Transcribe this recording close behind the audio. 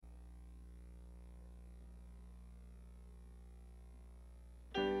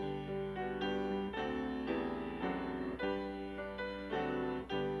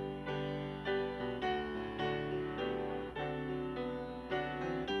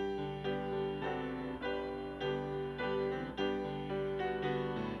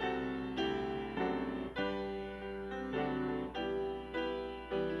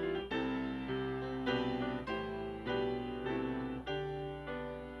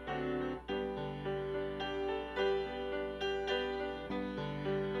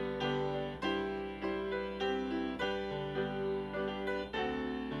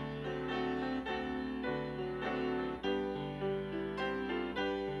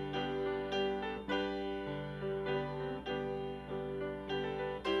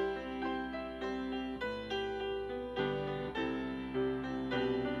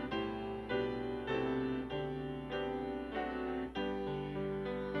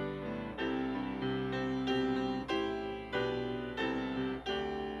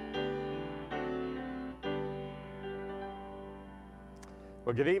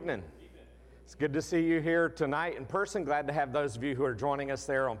Well, good evening. It's good to see you here tonight in person. Glad to have those of you who are joining us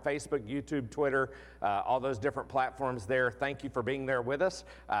there on Facebook, YouTube, Twitter, all those different platforms there. Thank you for being there with us.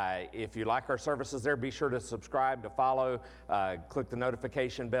 If you like our services there, be sure to subscribe, to follow, click the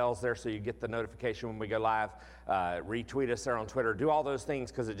notification bells there so you get the notification when we go live. Retweet us there on Twitter. Do all those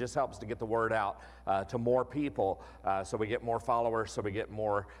things because it just helps to get the word out to more people so we get more followers, so we get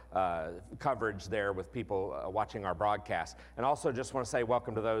more coverage there with people watching our broadcast. And also just want to say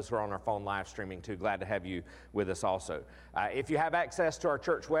welcome to those who are on our phone live streaming too. Glad to have you with us also. If you have access to our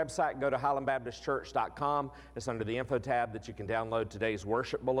church website, go to highlandbaptistchurch.com. It's under the info tab that you can download today's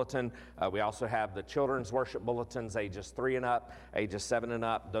worship bulletin. We also have the children's worship bulletins, ages 3 and up, ages 7 and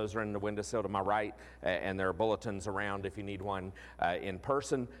up. Those are in the windowsill to my right, and there are bulletins around if you need one in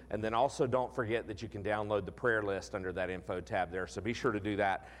person. And then also don't forget that you can download the prayer list under that info tab there. So be sure to do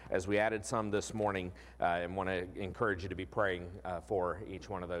that, as we added some this morning and want to encourage you to be praying for each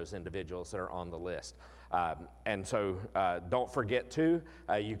one of those individuals that are on the list. And so don't forget too,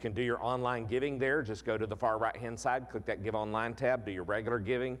 you can do your online giving there. Just go to the far right hand side, click that Give Online tab, do your regular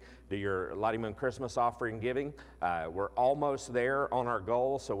giving, do your Lottie Moon Christmas offering giving. We're almost there on our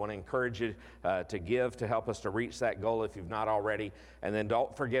goal, so I want to encourage you to give to help us to reach that goal if you've not already. And then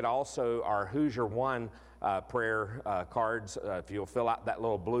don't forget also our Who's Your One prayer cards. If you'll fill out that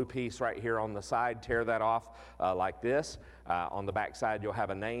little blue piece right here on the side, tear that off like this. On the back side, you'll have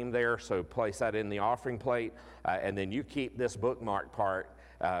a name there, so place that in the offering plate, and then you keep this bookmark part.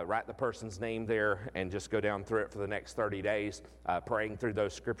 Write the person's name there and just go down through it for the next 30 days, praying through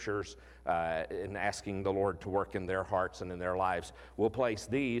those scriptures and asking the Lord to work in their hearts and in their lives. We'll place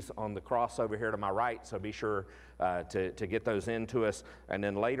these on the cross over here to my right, so be sure to get those into us. And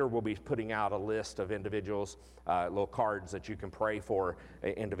then later we'll be putting out a list of individuals, little cards that you can pray for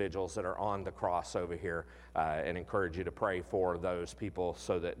individuals that are on the cross over here, and encourage you to pray for those people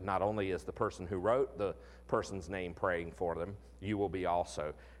so that not only is the person who wrote the person's name praying for them, you will be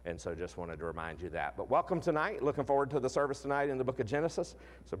also. And so just wanted to remind you that. But welcome tonight. Looking forward to the service tonight in the book of Genesis.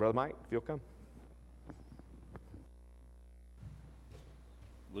 So Brother Mike, if you'll come.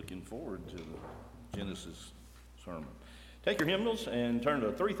 Looking forward to the Genesis sermon. Take your hymnals and turn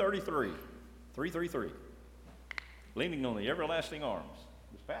to 333. 333. Leaning on the everlasting arms.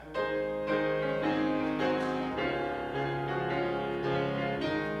 Miss Pat.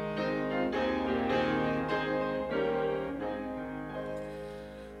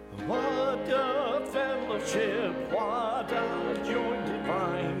 What a fellowship, what a joy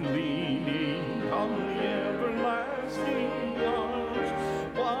divine, leaning on the everlasting arms.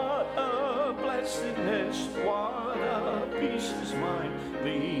 What a blessedness, what a peace is mine,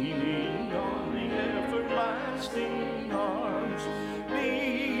 leaning on the everlasting arms.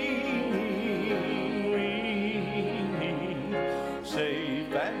 Leaning,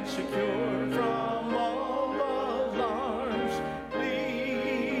 safe and secure from all alarms.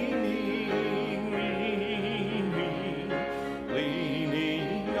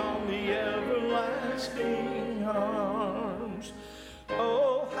 Leaning on the everlasting arms.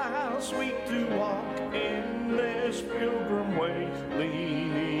 Oh, how sweet to walk in this pilgrim way,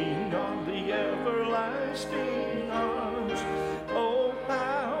 leaning on the everlasting arms. Oh,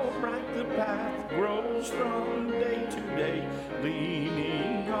 how bright the path grows from day to day,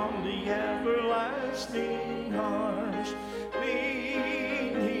 leaning on the everlasting arms. Leaning,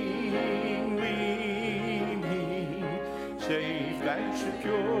 safe and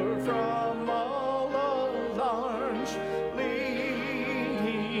secure from all alarms.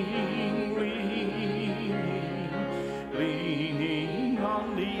 Leaning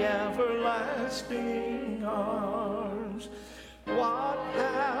on the everlasting arms. What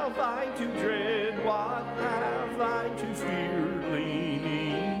have I to dread? What have I to fear?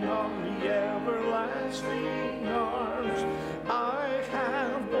 Leaning on the everlasting arms. I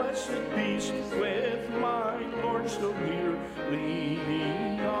have blessed peace with my Lord so near,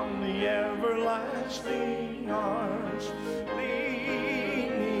 leaning on the everlasting arms. Leaning,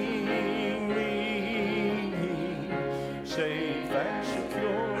 safe and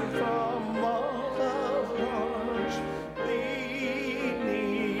secure from all alarms.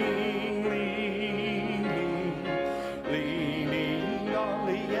 Leaning on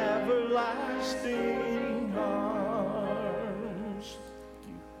the everlasting arms.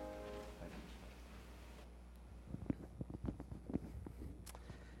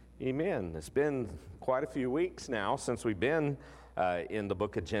 Amen. It's been quite a few weeks now since we've been in the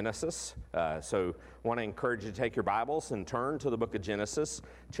book of Genesis. So I want to encourage you to take your Bibles and turn to the book of Genesis.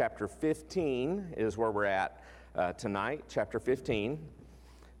 Chapter 15 is where we're at tonight, chapter 15.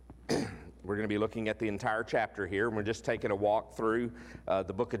 We're We're going to be looking at the entire chapter here, and we're just taking a walk through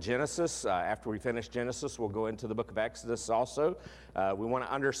the book of Genesis. After we finish Genesis, we'll go into the book of Exodus also. We want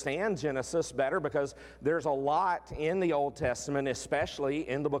to understand Genesis better because there's a lot in the Old Testament, especially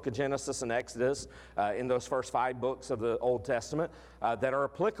in the book of Genesis and Exodus, in those first 5 books of the Old Testament, that are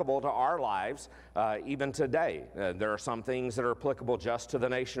applicable to our lives even today. There are some things that are applicable just to the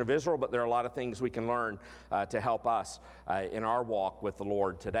nation of Israel, but there are a lot of things we can learn to help us in our walk with the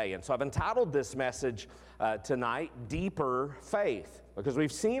Lord today. And so I've entitled this message tonight, Deeper Faith, because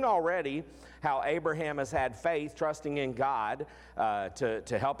we've seen already how Abraham has had faith, trusting in God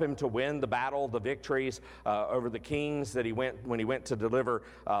to help him to win the battle, the victories over the kings that when he went to deliver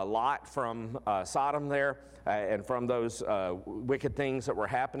Lot from Sodom there and from those wicked things that were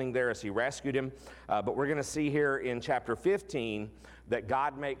happening there as he rescued him. But we're going to see here in chapter 15 that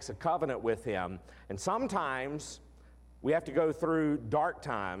God makes a covenant with him. And sometimes we have to go through dark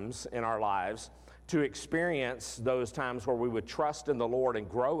times in our lives to experience those times where we would trust in the Lord and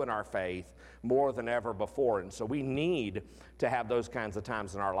grow in our faith more than ever before. And so we need to have those kinds of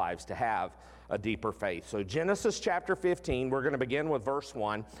times in our lives to have a deeper faith. So Genesis chapter 15, we're going to begin with verse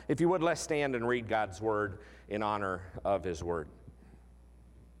 1. If you would, let's stand and read God's word in honor of his word.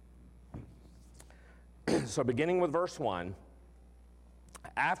 So beginning with verse 1,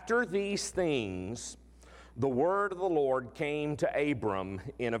 after these things, the word of the Lord came to Abram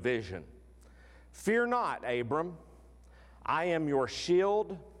in a vision. Fear not, Abram, I am your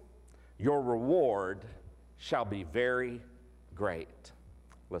shield, your reward shall be very great.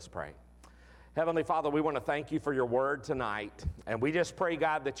 Let's pray. Heavenly Father, we want to thank you for your word tonight. And we just pray,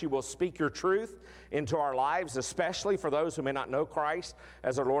 God, that you will speak your truth into our lives, especially for those who may not know Christ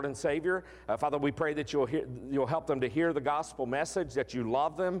as our Lord and Savior. Father, we pray that you'll help them to hear the gospel message, that you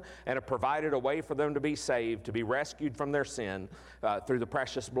love them and have provided a way for them to be saved, to be rescued from their sin through the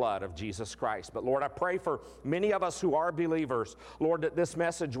precious blood of Jesus Christ. But Lord, I pray for many of us who are believers, Lord, that this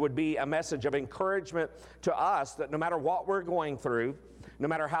message would be a message of encouragement to us, that no matter what we're going through, no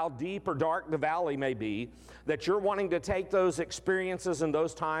matter how deep or dark the valley may be, that you're wanting to take those experiences and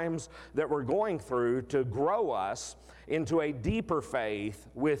those times that we're going through to grow us into a deeper faith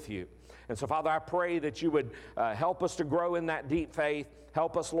with you. And so, Father, I pray that you would help us to grow in that deep faith.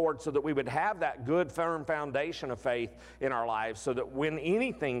 Help us, Lord, so that we would have that good, firm foundation of faith in our lives so that when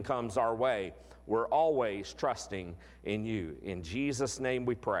anything comes our way, we're always trusting in you. In Jesus' name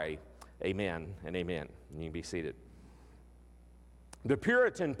we pray. Amen and amen. You can be seated. The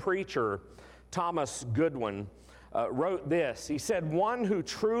Puritan preacher Thomas Goodwin wrote this. He said, one who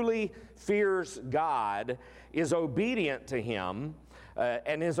truly fears God is obedient to him,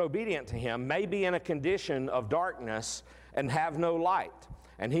 may be in a condition of darkness and have no light.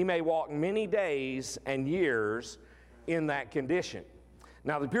 And he may walk many days and years in that condition.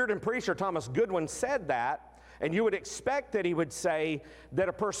 Now, the Puritan preacher Thomas Goodwin said that, and you would expect that he would say that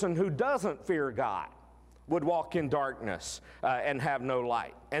a person who doesn't fear God would walk in darkness and have no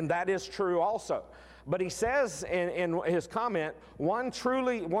light. And that is true also. But he says in his comment, one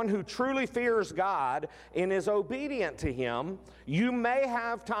who truly fears God and is obedient to him, you may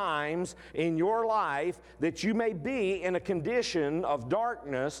have times in your life that you may be in a condition of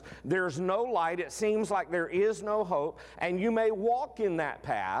darkness. There's no light. It seems like there is no hope. And you may walk in that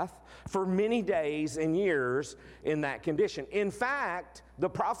path for many days and years in that condition. In fact, the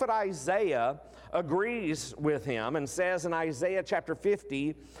prophet Isaiah agrees with him and says in Isaiah chapter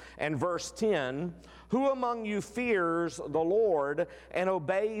 50 and verse 10, who among you fears the Lord and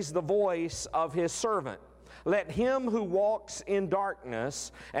obeys the voice of his servant? Let him who walks in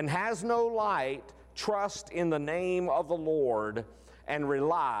darkness and has no light trust in the name of the Lord and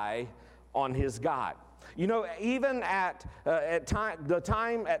rely on his God. You know, even at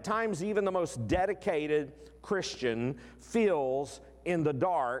times, even the most dedicated Christian feels in the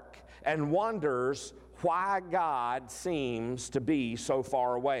dark and wonders why God seems to be so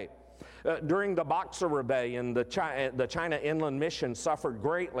far away. During the Boxer Rebellion, the China Inland Mission suffered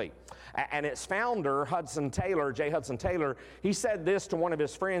greatly. And its founder, J. Hudson Taylor, he said this to one of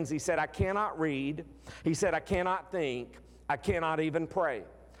his friends. He said, I cannot read. He said, I cannot think. I cannot even pray.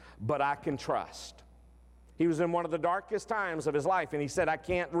 But I can trust. He was in one of the darkest times of his life. And he said, I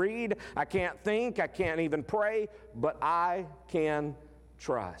can't read. I can't think. I can't even pray. But I can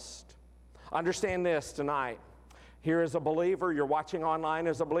trust. Understand this tonight. Here as a believer, you're watching online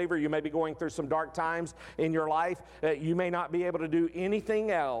as a believer, you may be going through some dark times in your life. You may not be able to do anything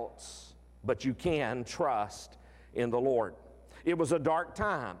else, but you can trust in the Lord. It was a dark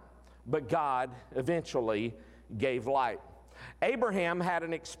time, but God eventually gave light. Abraham had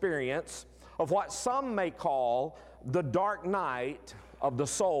an experience of what some may call the dark night of the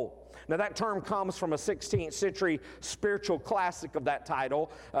soul. Now that term comes from a 16th century spiritual classic of that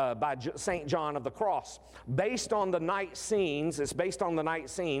title by St. John of the Cross. Based on the night scenes, it's based on the night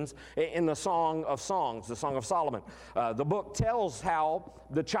scenes in the Song of Songs, the Song of Solomon. The book tells how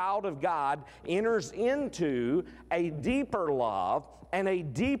the child of God enters into a deeper love and a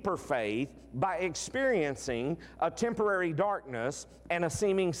deeper faith by experiencing a temporary darkness and a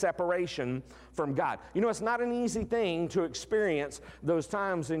seeming separation from God. You know, it's not an easy thing to experience those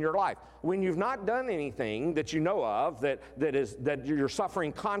times in your life. When you've not done anything that you know of that you're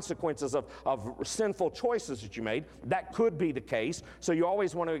suffering consequences of sinful choices that you made, that could be the case. So you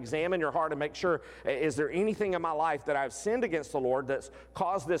always want to examine your heart and make sure, is there anything in my life that I've sinned against the Lord that's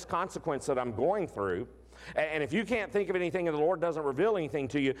caused this consequence that I'm going through? And if you can't think of anything and the Lord doesn't reveal anything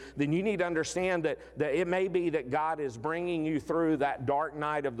to you, then you need to understand that it may be that God is bringing you through that dark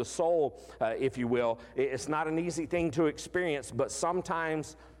night of the soul, if you will. It's not an easy thing to experience, but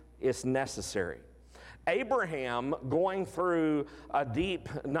sometimes it's necessary. Abraham, going through a deep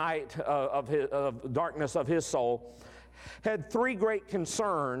night of darkness of his soul, had three great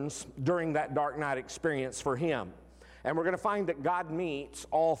concerns during that dark night experience for him. And we're going to find that God meets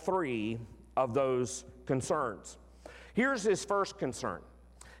all three of those concerns. Here's his first concern.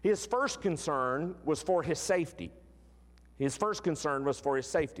 His first concern was for his safety. His first concern was for his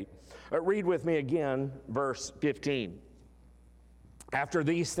safety. Read with me again, verse 15. After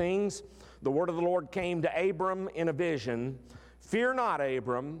these things, the word of the Lord came to Abram in a vision. Fear not,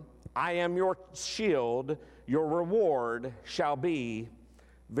 Abram, I am your shield. Your reward shall be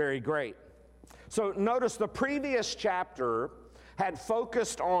very great. So notice the previous chapter had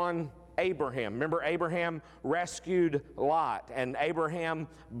focused on Abraham. Remember, Abraham rescued Lot, and Abraham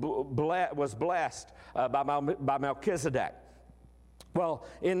was blessed by Melchizedek. Well,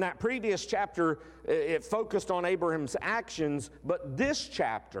 in that previous chapter, it focused on Abraham's actions, but this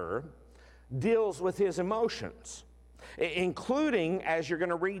chapter deals with his emotions, including, as you're going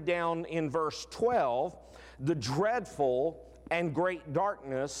to read down in verse 12, the dreadful and great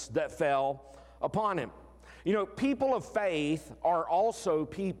darkness that fell upon him. You know, people of faith are also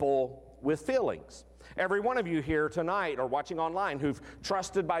people with feelings. Every one of you here tonight or watching online who've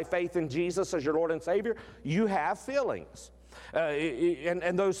trusted by faith in Jesus as your Lord and Savior, you have feelings.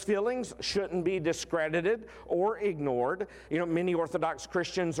 And those feelings shouldn't be discredited or ignored. You know, many Orthodox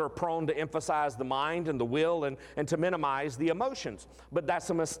Christians are prone to emphasize the mind and the will and to minimize the emotions. But that's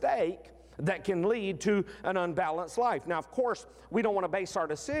a mistake that can lead to an unbalanced life. Now, of course, we don't want to base our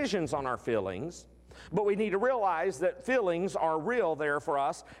decisions on our feelings, but we need to realize that feelings are real there for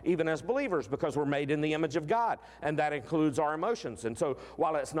us, even as believers, because we're made in the image of God, and that includes our emotions. And so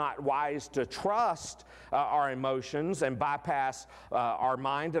while it's not wise to trust our emotions and bypass our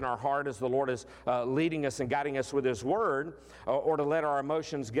mind and our heart as the Lord is leading us and guiding us with His Word, or to let our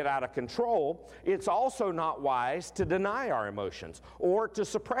emotions get out of control, it's also not wise to deny our emotions or to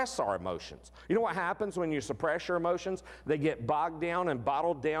suppress our emotions. You know what happens when you suppress your emotions? They get bogged down and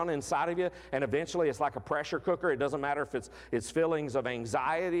bottled down inside of you, and eventually it's like a pressure cooker. It doesn't matter if it's feelings of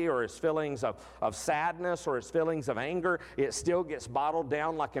anxiety or it's feelings of sadness or it's feelings of anger. It still gets bottled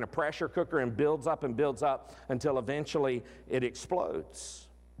down like in a pressure cooker and builds up until eventually it explodes.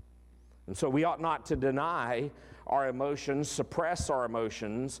 And so we ought not to deny our emotions, suppress our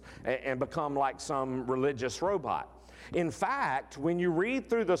emotions, and become like some religious robot. In fact, when you read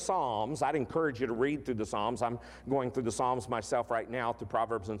through the Psalms, I'd encourage you to read through the Psalms. I'm going through the Psalms myself right now, through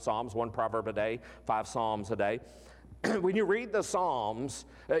Proverbs and Psalms, 1 proverb a day, 5 Psalms a day. When you read the Psalms,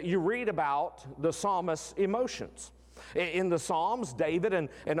 you read about the psalmist's emotions. In the Psalms, David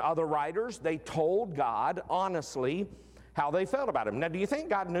and other writers, they told God honestly how they felt about him. Now, do you think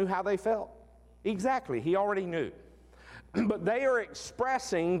God knew how they felt? Exactly, He already knew. But they are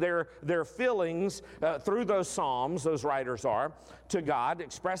expressing their feelings through those Psalms, those writers are, to God,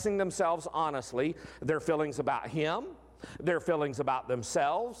 expressing themselves honestly, their feelings about Him, their feelings about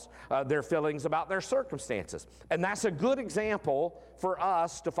themselves, their feelings about their circumstances. And that's a good example for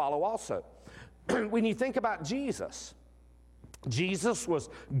us to follow also. When you think about Jesus, Jesus was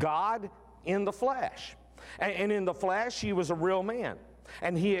God in the flesh. And in the flesh, He was a real man.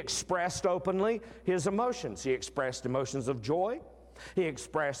 And He expressed openly His emotions. He expressed emotions of joy. He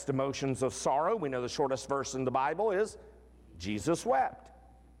expressed emotions of sorrow. We know the shortest verse in the Bible is, Jesus wept.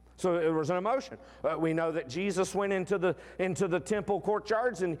 So it was an emotion. We know that Jesus went into the temple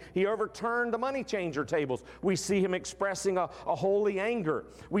courtyards and He overturned the money changer tables. We see Him expressing a holy anger.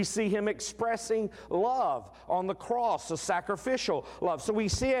 We see Him expressing love on the cross, a sacrificial love. So we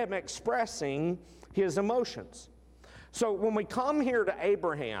see Him expressing His emotions. So when we come here to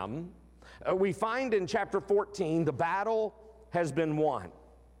Abraham, we find in chapter 14 the battle has been won.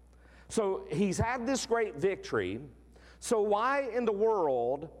 So he's had this great victory. So why in the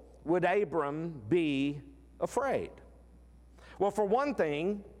world would Abram be afraid? Well, for one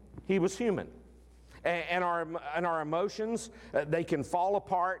thing, he was human. And our emotions, they can fall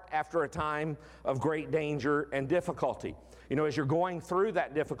apart after a time of great danger and difficulty. You know, as you're going through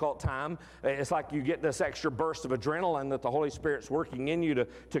that difficult time, it's like you get this extra burst of adrenaline that the Holy Spirit's working in you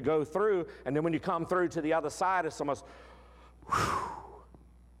to go through. And then when you come through to the other side, it's almost, whew,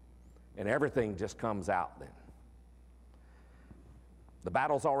 and everything just comes out then. The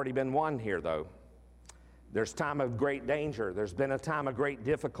battle's already been won here, though. There's time of great danger. There's been a time of great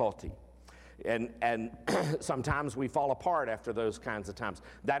difficulty. And sometimes we fall apart after those kinds of times.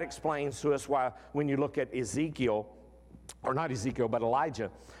 That explains to us why when you look at Ezekiel, or not Ezekiel, but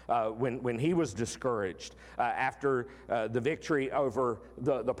Elijah, when he was discouraged after the victory over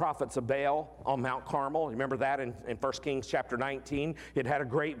the prophets of Baal on Mount Carmel. Remember that in 1 Kings chapter 19? He'd had a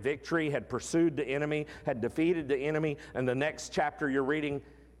great victory, had pursued the enemy, had defeated the enemy, and the next chapter you're reading,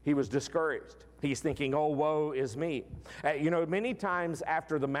 he was discouraged. He's thinking, oh, woe is me. You know, many times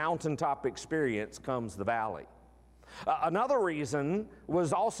after the mountaintop experience comes the valley. Another reason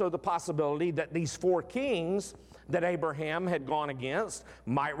was also the possibility that these 4 kings that Abraham had gone against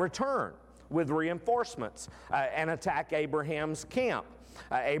might return with reinforcements and attack Abraham's camp.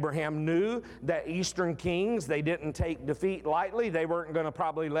 Abraham knew that eastern kings, they didn't take defeat lightly. They weren't going to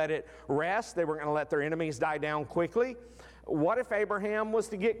probably let it rest. They weren't going to let their enemies die down quickly. What if Abraham was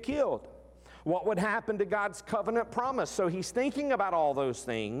to get killed? What would happen to God's covenant promise? So he's thinking about all those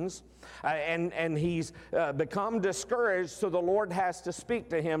things, and he's become discouraged, so the Lord has to speak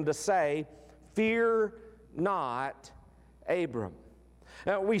to him to say, fear not, Abram.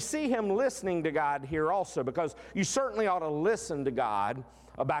 Now, we see him listening to God here also, because you certainly ought to listen to God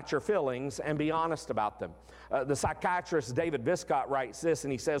about your feelings and be honest about them. The psychiatrist David Viscott writes this,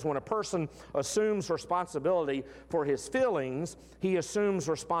 and he says, when a person assumes responsibility for his feelings, he assumes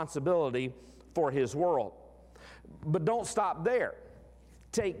responsibility for his world. But don't stop there.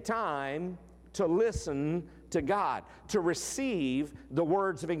 Take time to listen to God, to receive the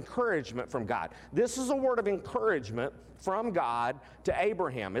words of encouragement from God. This is a word of encouragement from God to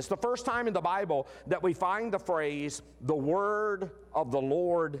Abraham. It's the first time in the Bible that we find the phrase, the word of the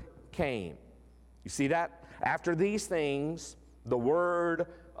Lord came. You see that? After these things, the word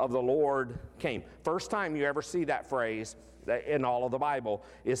of the Lord came. First time you ever see that phrase in all of the Bible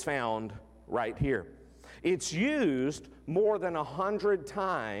is found right here. It's used more than 100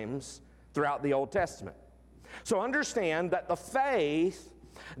 times throughout the Old Testament. So understand that the faith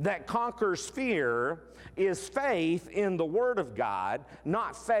that conquers fear is faith in the Word of God,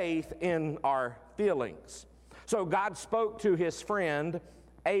 not faith in our feelings. So God spoke to his friend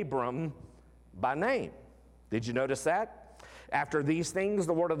Abram by name. Did you notice that? After these things,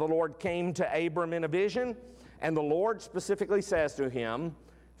 the word of the Lord came to Abram in a vision, and the Lord specifically says to him,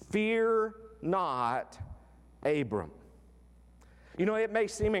 fear not, Abram. You know, it may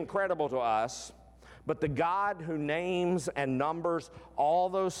seem incredible to us, but the God who names and numbers all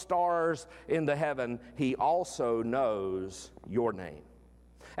those stars in the heaven, he also knows your name.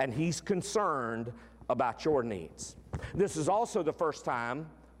 And he's concerned about your needs. This is also the first time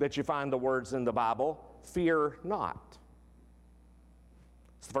that you find the words in the Bible, fear not.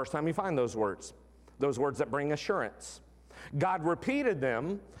 It's the first time you find those words that bring assurance. God repeated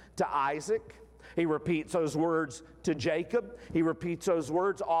them to Isaac. He repeats those words to Jacob. He repeats those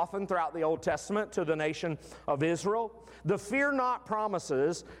words often throughout the Old Testament to the nation of Israel. The fear not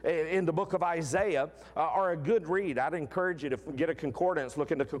promises in the book of Isaiah are a good read. I'd encourage you to get a concordance,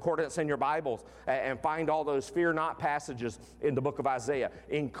 look into concordance in your Bibles, and find all those fear not passages in the book of Isaiah.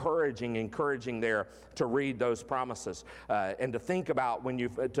 Encouraging there to read those promises and to think about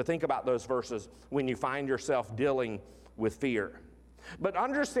those verses when you find yourself dealing with fear. But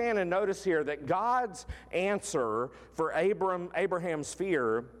understand and notice here that God's answer for Abraham's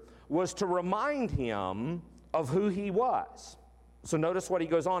fear was to remind him of who he was. So notice what he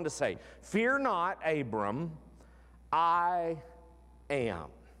goes on to say. Fear not, Abram, I am.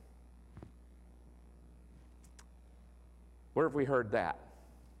 Where have we heard that?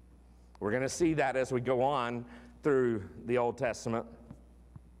 We're going to see that as we go on through the Old Testament.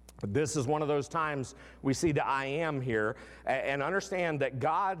 This is one of those times we see the I am here, and understand that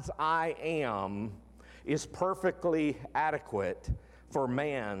God's I am is perfectly adequate for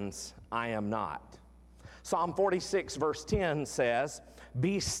man's I am not. Psalm 46 verse 10 says,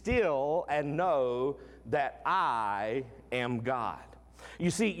 be still and know that I am God.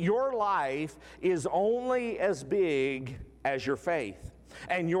 You see, your life is only as big as your faith,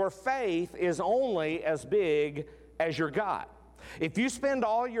 and your faith is only as big as your God. If you spend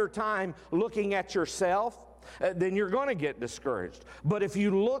all your time looking at yourself, then you're going to get discouraged. But if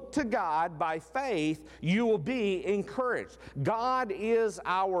you look to God by faith, you will be encouraged. God is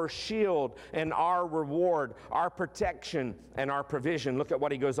our shield and our reward, our protection and our provision. Look at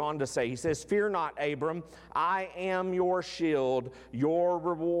what he goes on to say. He says, "Fear not, Abram, I am your shield. Your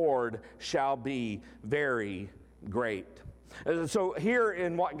reward shall be very great." So here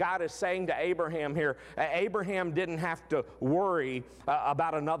in what God is saying to Abraham here, Abraham didn't have to worry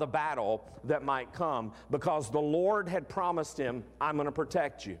about another battle that might come, because the Lord had promised him, "I'm going to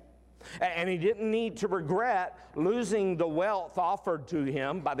protect you." And he didn't need to regret losing the wealth offered to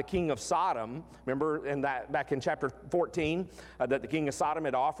him by the king of Sodom. Remember back in chapter 14 that the king of Sodom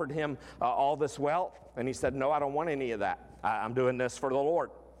had offered him all this wealth, and he said, "No, I don't want any of that. I'm doing this for the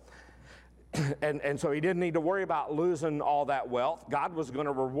Lord." And so he didn't need to worry about losing all that wealth. God was going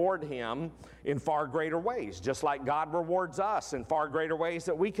to reward him in far greater ways, just like God rewards us in far greater ways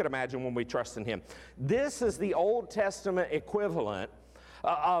that we could imagine when we trust in him. This is the Old Testament equivalent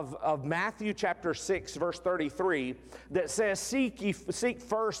of Matthew chapter 6, verse 33, that says, seek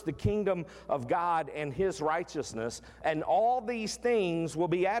first the kingdom of God and his righteousness, and all these things will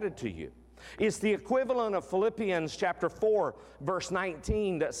be added to you. It's the equivalent of Philippians chapter 4, verse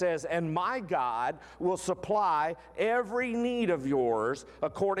 19 that says, "And my God will supply every need of yours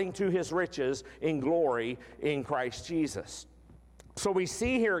according to his riches in glory in Christ Jesus." So we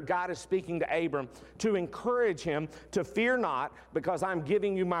see here God is speaking to Abram to encourage him to fear not, because I'm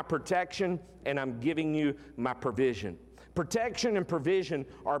giving you my protection and I'm giving you my provision. Protection and provision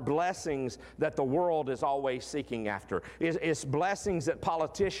are blessings that the world is always seeking after. It's blessings that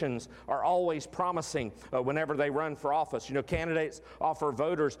politicians are always promising whenever they run for office. You know, candidates offer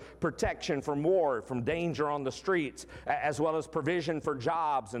voters protection from war, from danger on the streets, as well as provision for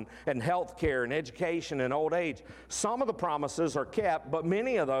jobs and health care and education and old age. Some of the promises are kept, but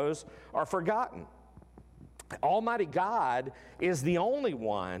many of those are forgotten. Almighty God is the only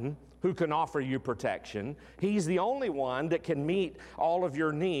one who can offer you protection. He's the only one that can meet all of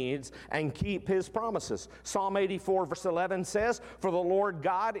your needs and keep his promises. Psalm 84 verse 11 says, "For the Lord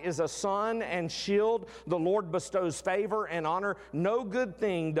God is a sun and shield. The Lord bestows favor and honor. No good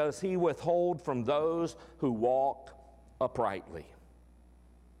thing does he withhold from those who walk uprightly."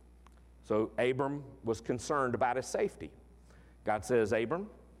 So Abram was concerned about his safety. God says,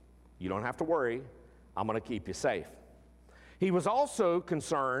 "Abram, you don't have to worry. I'm going to keep you safe." He was also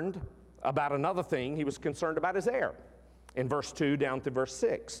concerned about another thing. He was concerned about his heir in verse 2 down to verse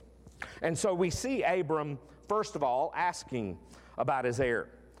 6. And so we see Abram, first of all, asking about his heir.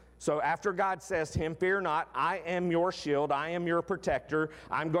 So after God says to him, "Fear not, I am your shield, I am your protector,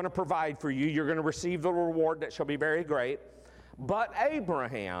 I'm going to provide for you, you're going to receive the reward that shall be very great." But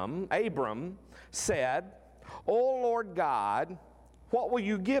Abram said, "O Lord God, what will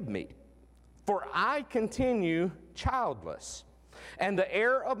you give me? For I continue childless, and the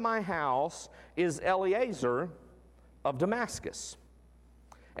heir of my house is Eliezer of Damascus."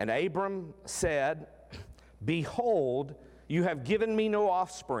 And Abram said, "Behold, you have given me no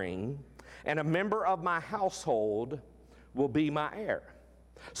offspring, and a member of my household will be my heir."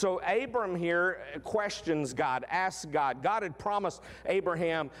 So Abram here questions God, asks God. God had promised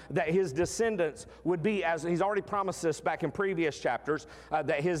Abraham that his descendants would be, as he's already promised this back in previous chapters,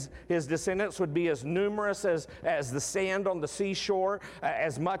 that his descendants would be as numerous as the sand on the seashore,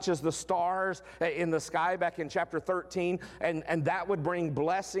 as much as the stars in the sky back in chapter 13, and that would bring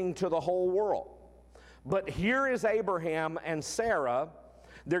blessing to the whole world. But here is Abraham and Sarah.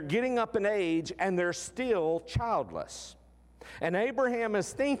 They're getting up in age, and they're still childless. And Abraham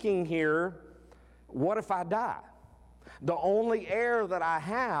is thinking here, what if I die? The only heir that I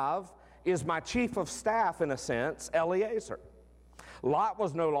have is my chief of staff, in a sense, Eliezer. Lot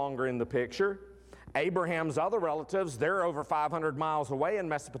was no longer in the picture. Abraham's other relatives, they're over 500 miles away in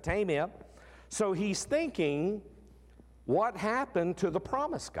Mesopotamia. So he's thinking, what happened to the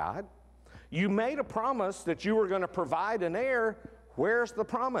promise, God? You made a promise that you were going to provide an heir. Where's the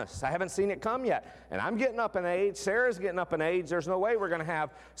promise? I haven't seen it come yet. And I'm getting up in age. Sarah's getting up in age. There's no way we're going to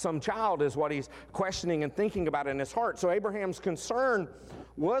have some child, is what he's questioning and thinking about in his heart. So Abraham's concern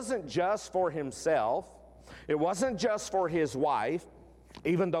wasn't just for himself. It wasn't just for his wife,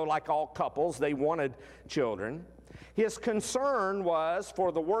 even though, like all couples, they wanted children. His concern was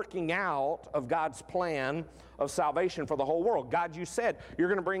for the working out of God's plan of salvation for the whole world. God, you said you're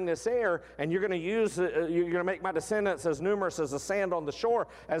going to bring this heir, and you're going to make my descendants as numerous as the sand on the shore,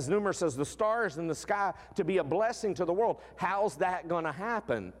 as numerous as the stars in the sky, to be a blessing to the world. How's that going to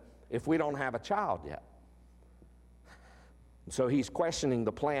happen if we don't have a child yet? So he's questioning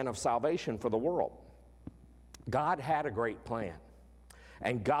the plan of salvation for the world. God had a great plan,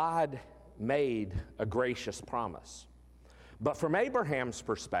 and God made a gracious promise. But from Abraham's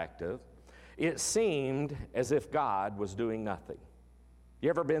perspective, it seemed as if God was doing nothing. You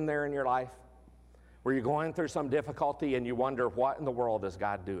ever been there in your life where you're going through some difficulty and you wonder, what in the world is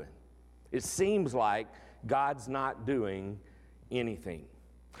God doing? It seems like God's not doing anything.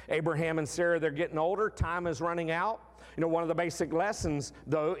 Abraham and Sarah, they're getting older. Time is running out. You know, one of the basic lessons,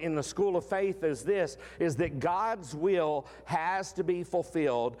 though, in the school of faith is this, is that God's will has to be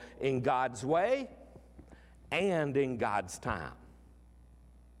fulfilled in God's way and in God's time.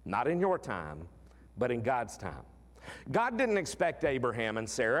 Not in your time, but in God's time. God didn't expect Abraham and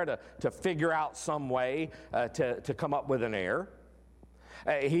Sarah to figure out some way to come up with an heir.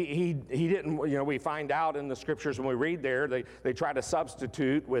 He didn't, you know, we find out in the scriptures when we read there, they try to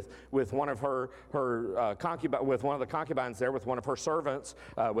substitute with one of her with one of the concubines there, with one of her servants,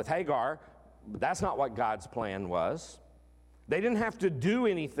 with Hagar. But that's not what God's plan was. They didn't have to do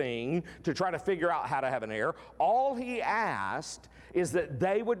anything to try to figure out how to have an heir. All he asked is that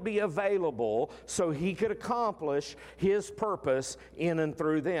they would be available so he could accomplish his purpose in and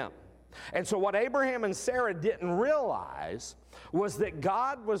through them. And so what Abraham and Sarah didn't realize was that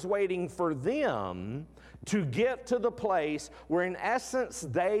God was waiting for them to get to the place where, in essence,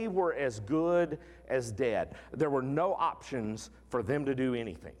 they were as good as dead. There were no options for them to do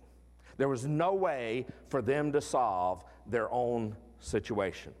anything. There was no way for them to solve their own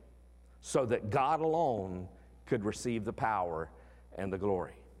situation, so that God alone could receive the power and the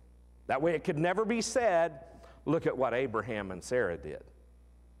glory. That way it could never be said, look at what Abraham and Sarah did.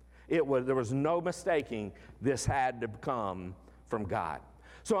 There was no mistaking this had to come from God.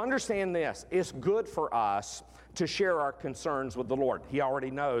 So understand this, it's good for us to share our concerns with the Lord. He already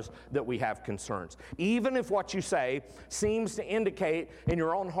knows that we have concerns. Even if what you say seems to indicate in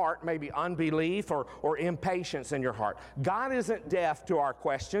your own heart maybe unbelief or impatience in your heart. God isn't deaf to our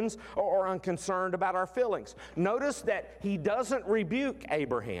questions or unconcerned about our feelings. Notice that he doesn't rebuke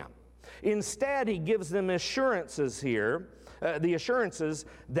Abraham. Instead, he gives them assurances here, the assurances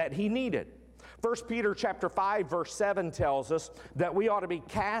that he needed. 1 Peter chapter 5, verse 7 tells us that we ought to be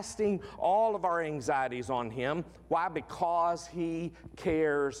casting all of our anxieties on him. Why? Because he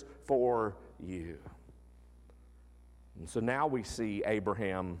cares for you. And so now we see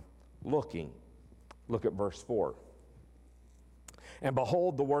Abraham looking. Look at verse 4. And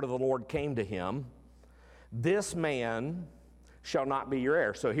behold, the word of the Lord came to him, this man shall not be your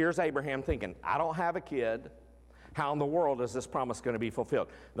heir. So here's Abraham thinking, I don't have a kid. How in the world is this promise going to be fulfilled?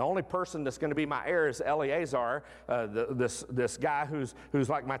 The only person that's going to be my heir is Eleazar, this guy who's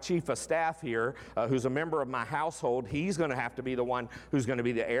like my chief of staff here, who's a member of my household. He's going to have to be the one who's going to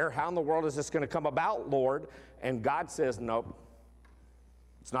be the heir. How in the world is this going to come about, Lord? And God says, nope,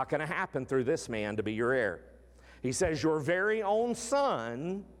 it's not going to happen through this man to be your heir. He says, your very own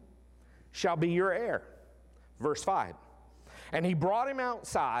son shall be your heir. Verse 5. And he brought him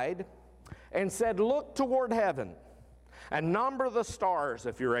outside and said, look toward heaven and number the stars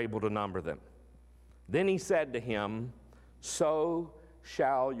if you're able to number them. Then he said to him, so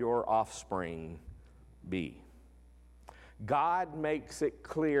shall your offspring be. God makes it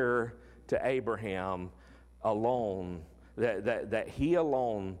clear to Abraham alone that he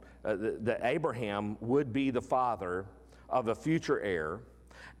alone, that Abraham would be the father of a future heir,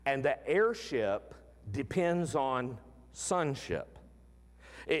 and that heirship depends on sonship.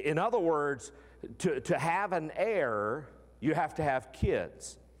 In other words, to have an heir, you have to have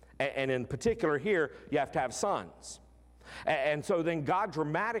kids. And in particular here, you have to have sons. And so then God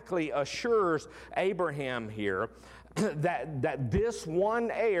dramatically assures Abraham here that this one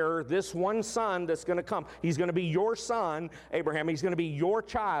heir, this one son that's going to come, he's going to be your son, Abraham. He's going to be your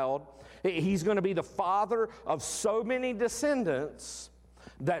child. He's going to be the father of so many descendants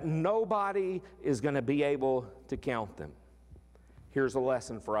that nobody is going to be able to count them. Here's a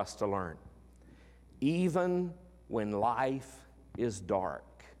lesson for us to learn. Even when life is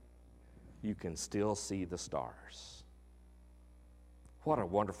dark, you can still see the stars. What a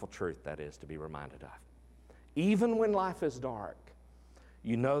wonderful truth that is to be reminded of. Even when life is dark,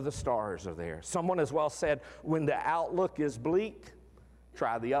 you know the stars are there. Someone as well said, when the outlook is bleak,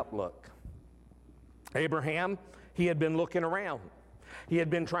 try the uplook. Abraham, he had been looking around. He had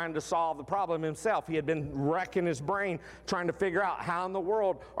been trying to solve the problem himself. He had been wrecking his brain trying to figure out how in the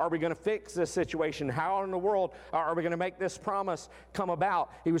world are we going to fix this situation? How in the world are we going to make this promise come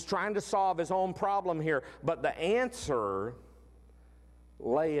about? He was trying to solve his own problem here, but the answer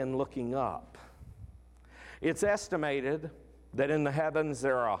lay in looking up. It's estimated that in the heavens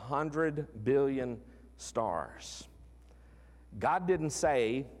there are 100 billion stars. God didn't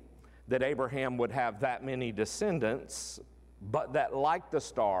say that Abraham would have that many descendants, but that like the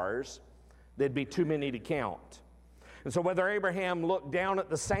stars, there'd be too many to count. And so whether Abraham looked down at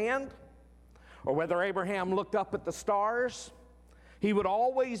the sand or whether Abraham looked up at the stars, he would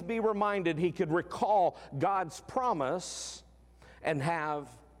always be reminded, he could recall God's promise and have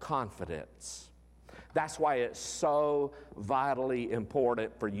confidence. That's why it's so vitally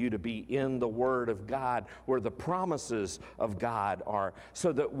important for you to be in the Word of God, where the promises of God are,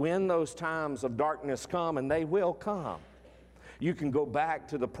 so that when those times of darkness come, and they will come, you can go back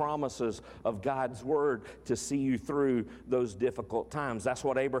to the promises of God's Word to see you through those difficult times. That's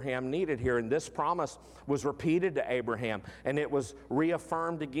what Abraham needed here, and this promise was repeated to Abraham, and it was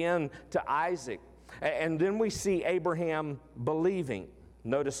reaffirmed again to Isaac. And then we see Abraham believing.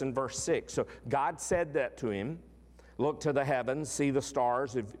 Notice in verse 6. So God said that to him. Look to the heavens, see the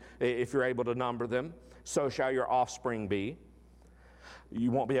stars, if you're able to number them. So shall your offspring be. You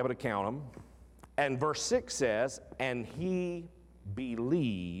won't be able to count them. And verse 6 says, and he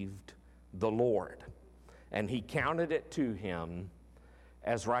believed the Lord, and he counted it to him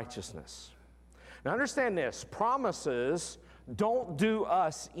as righteousness. Now understand this, promises don't do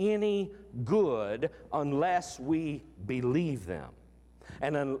us any good unless we believe them.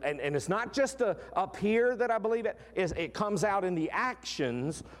 And it's not just up here that I believe it, it comes out in the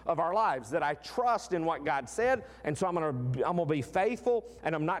actions of our lives, that I trust in what God said, and so I'm gonna be faithful,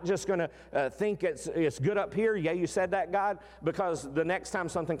 and I'm not just gonna think it's good up here, yeah, you said that, God, because the next time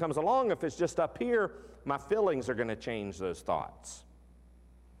something comes along, if it's just up here, my feelings are gonna change those thoughts.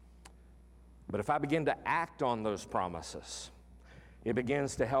 But if I begin to act on those promises, it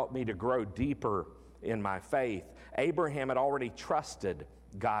begins to help me to grow deeper in my faith. Abraham had already trusted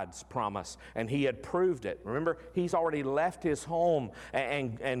God's promise, and he had proved it. Remember, he's already left his home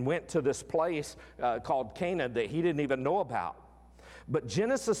and went to this place called Canaan that he didn't even know about. But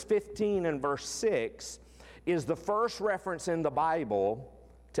Genesis 15 and verse 6 is the first reference in the Bible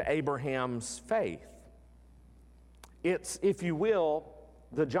to Abraham's faith. It's, if you will,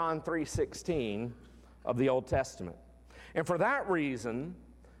 the John 3:16 of the Old Testament. And for that reason,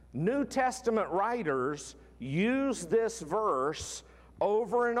 New Testament writers use this verse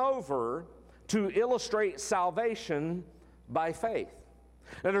over and over to illustrate salvation by faith.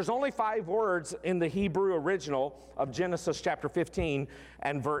 Now, there's only 5 words in the Hebrew original of Genesis chapter 15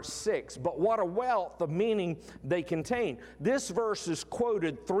 and verse 6, but what a wealth of meaning they contain. This verse is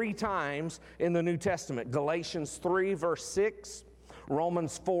quoted 3 times in the New Testament. Galatians 3 verse 6,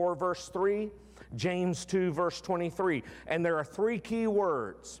 Romans 4 verse 3, James 2 verse 23. And there are 3 key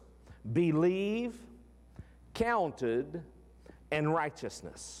words: believe, counted, and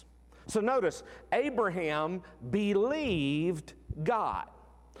righteousness. So notice, Abraham believed God,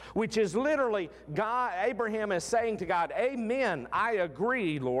 which is literally God. Abraham is saying to God, amen, I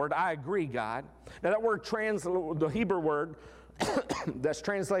agree, Lord, I agree, God. Now that word, the Hebrew word that's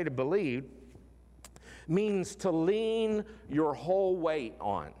translated believed, means to lean your whole weight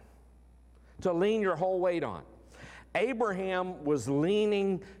on. To lean your whole weight on. Abraham was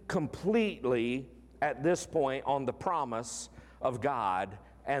leaning completely at this point on the promise of God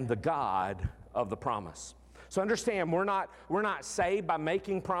and the God of the promise. So understand, we're not saved by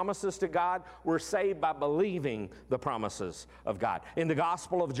making promises to God. We're saved by believing the promises of God. In the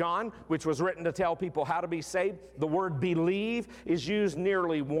Gospel of John, which was written to tell people how to be saved, the word believe is used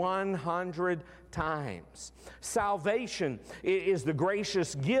nearly 100 times. Salvation is the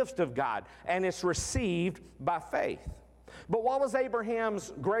gracious gift of God, and it's received by faith. But what was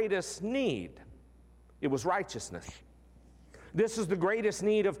Abraham's greatest need? It was righteousness. This is the greatest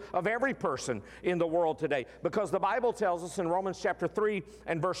need of every person in the world today, because the Bible tells us in Romans chapter 3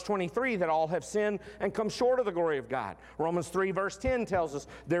 and verse 23 that all have sinned and come short of the glory of God. Romans 3 verse 10 tells us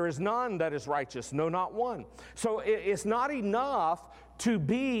there is none that is righteous, no, not one. So it's not enough to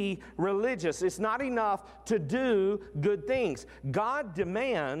be religious. It's not enough to do good things. God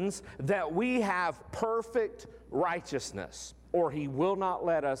demands that we have perfect righteousness, or He will not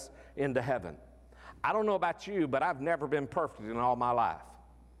let us into heaven. I don't know about you, but I've never been perfect in all my life.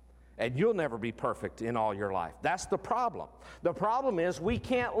 And you'll never be perfect in all your life. That's the problem. The problem is we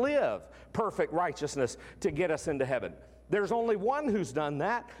can't live perfect righteousness to get us into heaven. There's only one who's done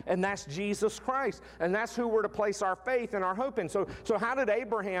that, and that's Jesus Christ. And that's who we're to place our faith and our hope in. So how did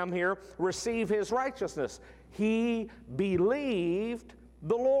Abraham here receive his righteousness? He believed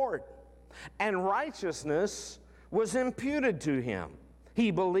the Lord, and righteousness was imputed to him. He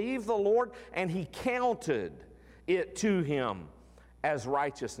believed the Lord, and He counted it to him as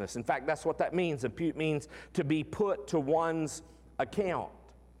righteousness. In fact, that's what that means. Impute means to be put to one's account.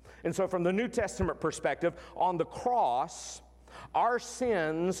 And so from the New Testament perspective, on the cross, Our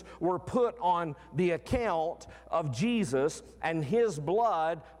sins were put on the account of Jesus, and his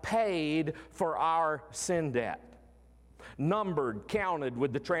blood paid for our sin debt. Numbered, counted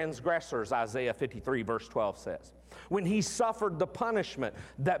with the transgressors, Isaiah 53 verse 12 says. When he suffered the punishment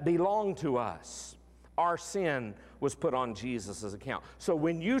that belonged to us, our sin was put on Jesus' account. So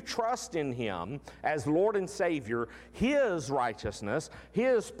when you trust in him as Lord and Savior, his righteousness,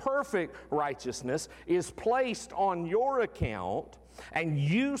 his perfect righteousness is placed on your account, and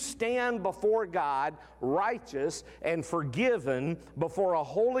you stand before God righteous and forgiven before a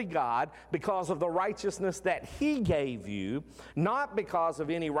holy God because of the righteousness that he gave you, not because of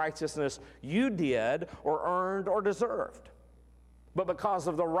any righteousness you did or earned or deserved, but because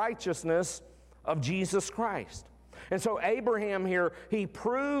of the righteousness of Jesus Christ. And so Abraham here, he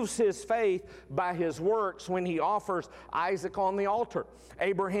proves his faith by his works when he offers Isaac on the altar.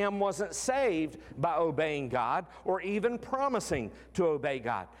 Abraham wasn't saved by obeying God or even promising to obey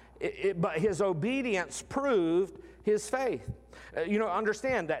God. But his obedience proved his faith.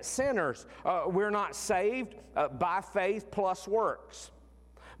 Understand that sinners, we're not saved by faith plus works,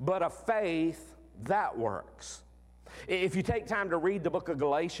 but a faith that works. If you take time to read the book of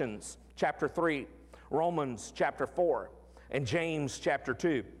Galatians, chapter 3, Romans chapter 4, and James chapter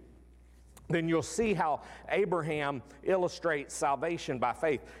 2, then you'll see how Abraham illustrates salvation by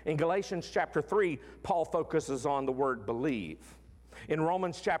faith. In Galatians chapter 3, Paul focuses on the word believe. In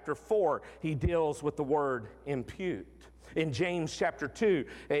Romans chapter 4, he deals with the word impute. In James chapter 2,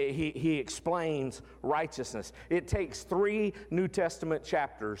 he explains righteousness. It takes 3 New Testament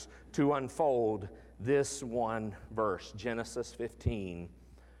chapters to unfold this one verse, Genesis 15,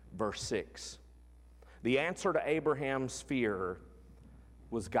 verse 6. The answer to Abraham's fear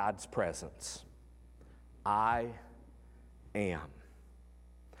was God's presence. I am.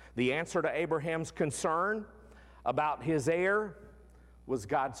 The answer to Abraham's concern about his heir was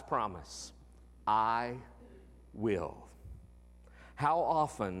God's promise. I will. How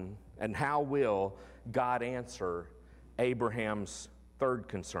often and how will God answer Abraham's third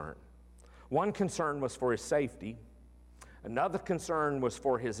concern? One concern was for his safety. Another concern was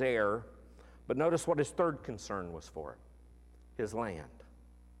for his heir. But notice what his third concern was for: his land.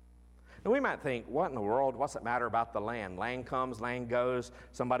 Now we might think, what in the world, what's it matter about the land? Land comes, land goes,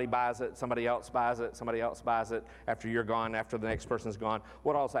 somebody buys it, somebody else buys it, somebody else buys it after you're gone, after the next person's gone.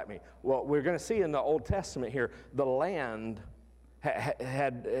 What all does that mean? Well, we're going to see in the Old Testament here, the land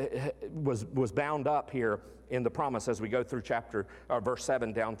was bound up here in the promise as we go through verse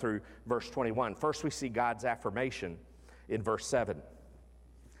 7 down through verse 21. First we see God's affirmation in verse 7.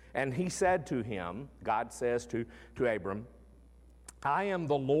 And he said to him, God says to Abram, I am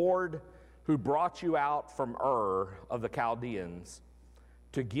the Lord who brought you out from Ur of the Chaldeans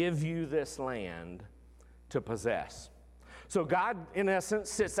to give you this land to possess. So God, in essence,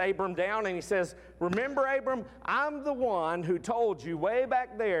 sits Abram down and he says, remember, Abram, I'm the one who told you way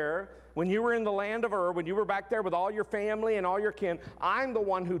back there when you were in the land of Ur, when you were back there with all your family and all your kin, I'm the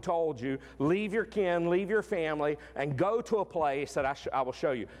one who told you, leave your kin, leave your family, and go to a place that I will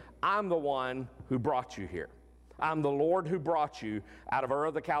show you. I'm the one who brought you here. I'm the Lord who brought you out of Ur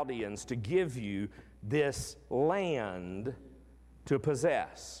of the Chaldeans to give you this land to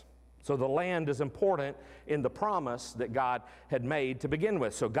possess. So the land is important in the promise that God had made to begin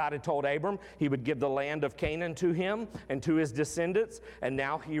with. So God had told Abram he would give the land of Canaan to him and to his descendants, and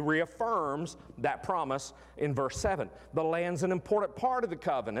now he reaffirms that promise in verse 7. The land's an important part of the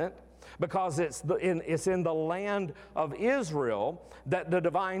covenant because it's in the land of Israel that the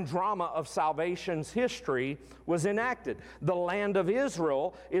divine drama of salvation's history was enacted. The land of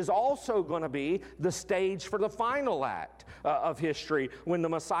Israel is also going to be the stage for the final act of history when the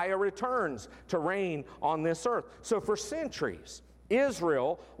Messiah returns to reign on this earth. So for centuries,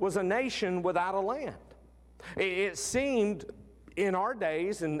 Israel was a nation without a land. It seemed in our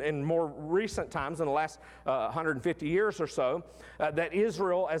days, in more recent times, in the last 150 years or so, that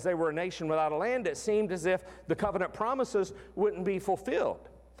Israel, as they were a nation without a land, it seemed as if the covenant promises wouldn't be fulfilled.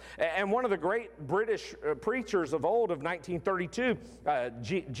 And one of the great British preachers of old of 1932,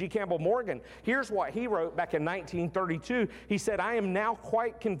 G. Campbell Morgan, here's what he wrote back in 1932. He said, I am now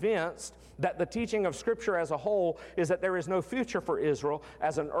quite convinced that the teaching of Scripture as a whole is that there is no future for Israel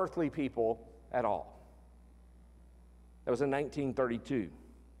as an earthly people at all. That was in 1932.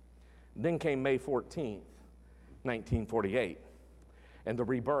 Then came May 14th, 1948, and the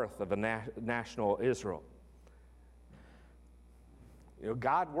rebirth of a national Israel.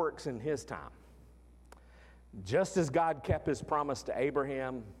 God works in his time. Just as God kept his promise to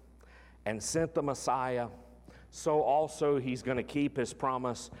Abraham and sent the Messiah, so also he's going to keep his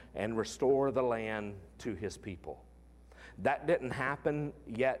promise and restore the land to his people. That didn't happen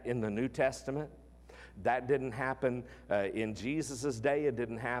yet in the New Testament. That didn't happen in Jesus' day. It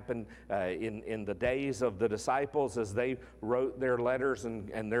didn't happen in the days of the disciples as they wrote their letters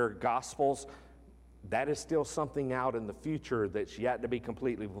and their gospels. That is still something out in the future that's yet to be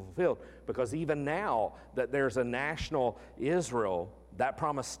completely fulfilled, because even now that there's a national Israel, that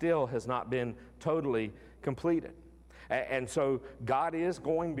promise still has not been totally completed. And so God is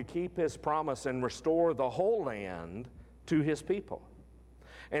going to keep his promise and restore the whole land to his people.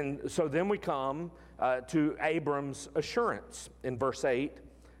 And so then we come to Abram's assurance in verse 8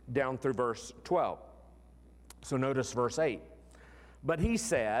 down through verse 12. So notice verse 8. But he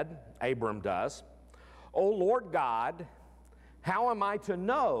said, Abram does, O Lord God, how am I to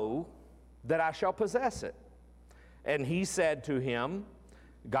know that I shall possess it? And he said to him,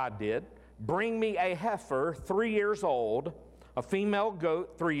 God did, bring me a heifer 3 years old, a female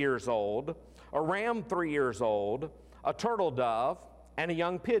goat 3 years old, a ram 3 years old, a turtle dove, and a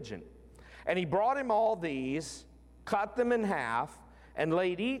young pigeon. And he brought him all these, cut them in half, and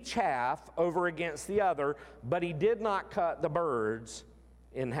laid each half over against the other, but he did not cut the birds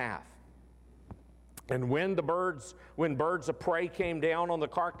in half. And when birds of prey came down on the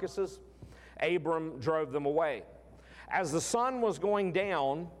carcasses, Abram drove them away. As the sun was going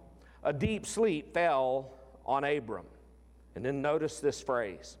down, a deep sleep fell on Abram. And then notice this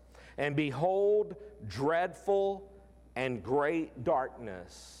phrase, and behold, dreadful and great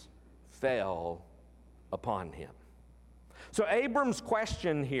darkness fell upon him. So Abram's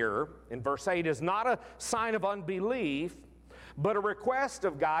question here in verse 8 is not a sign of unbelief, but a request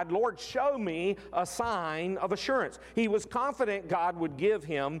of God, Lord, show me a sign of assurance. He was confident God would give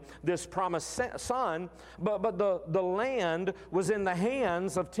him this promised son, but the land was in the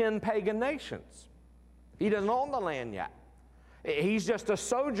hands of 10 pagan nations. He doesn't own the land yet. He's just a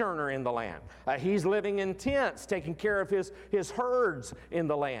sojourner in the land. He's living in tents, taking care of his herds in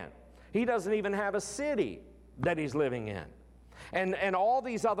the land. He doesn't even have a city that he's living in. And all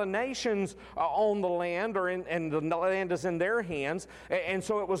these other nations own the land, and the land is in their hands. And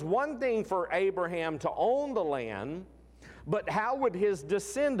so it was one thing for Abraham to own the land, but how would his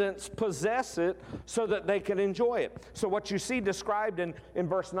descendants possess it so that they could enjoy it? So what you see described in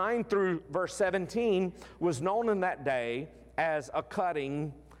verse 9 through verse 17 was known in that day as a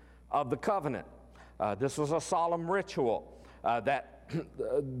cutting of the covenant. This was a solemn ritual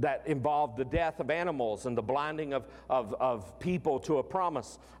that involved the death of animals and the blinding of people to a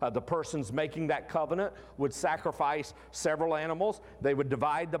promise. The persons making that covenant would sacrifice several animals. They would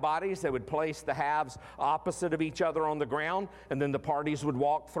divide the bodies. They would place the halves opposite of each other on the ground, and then the parties would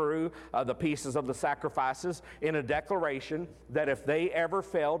walk through the pieces of the sacrifices in a declaration that if they ever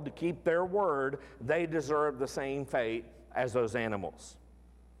failed to keep their word, they deserved the same fate as those animals.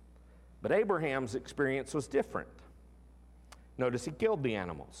 But Abraham's experience was different. Notice he killed the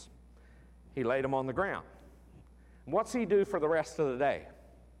animals. He laid them on the ground. What's he do for the rest of the day?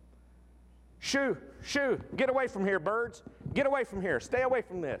 Shoo, get away from here, birds. Get away from here. Stay away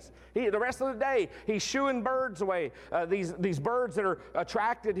from this. The rest of the day, he's shooing birds away, these birds that are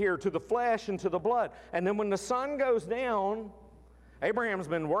attracted here to the flesh and to the blood. And then when the sun goes down, Abraham's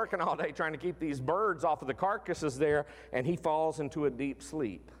been working all day trying to keep these birds off of the carcasses there, and he falls into a deep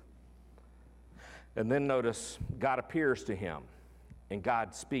sleep. And then notice God appears to him, and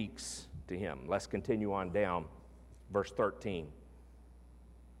God speaks to him. Let's continue on down, verse 13.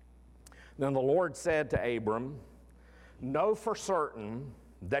 Then the Lord said to Abram, know for certain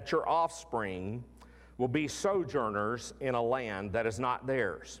that your offspring will be sojourners in a land that is not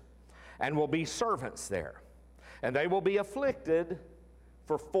theirs, and will be servants there. And they will be afflicted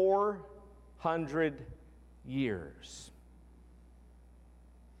for 400 years.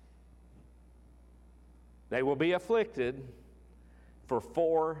 They will be afflicted for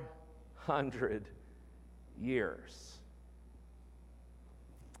 400 years.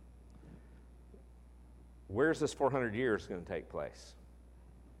 Where's this 400 years going to take place?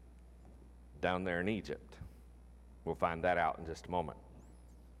 Down there in Egypt. We'll find that out in just a moment.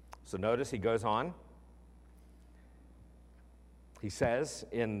 So notice he goes on. He says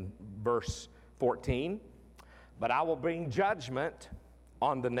in verse 14, but I will bring judgment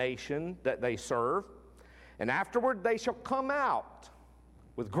on the nation that they serve, and afterward they shall come out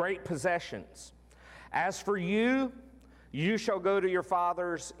with great possessions. As for you, you shall go to your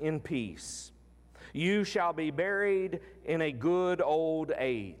fathers in peace. You shall be buried in a good old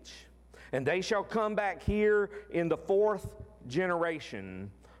age. And they shall come back here in the 4th generation,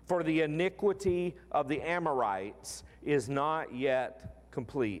 for the iniquity of the Amorites is not yet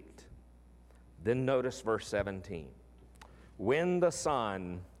complete. Then notice verse 17. When the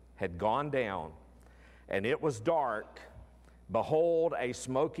sun had gone down, and it was dark behold, a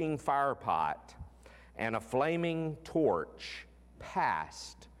smoking firepot and a flaming torch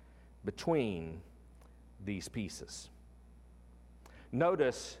passed between these pieces.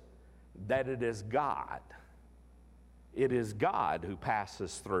 Notice that it is God. It is God who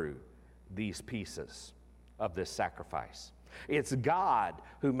passes through these pieces of this sacrifice. It's God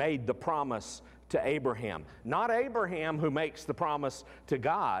who made the promise to Abraham, not Abraham who makes the promise to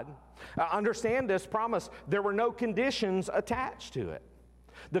God. Understand this promise, there were no conditions attached to it.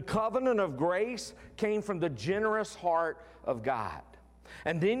 The covenant of grace came from the generous heart of God.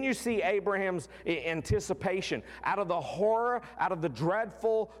 And then you see Abraham's anticipation out of the horror, out of the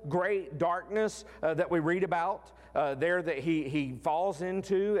dreadful great darkness that we read about there that he falls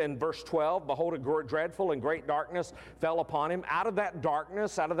into in verse 12. Behold, a dreadful and great darkness fell upon him. Out of that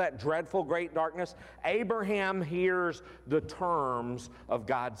darkness, out of that dreadful great darkness, Abraham hears the terms of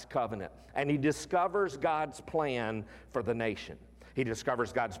God's covenant. And he discovers God's plan for the nation. He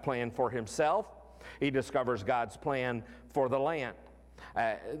discovers God's plan for himself. He discovers God's plan for the land.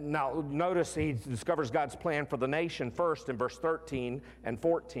 Now, notice he discovers God's plan for the nation first in verse 13 and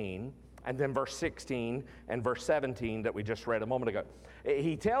 14, and then verse 16 and verse 17 that we just read a moment ago.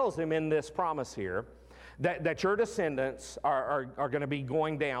 He tells him in this promise here that your descendants are going to be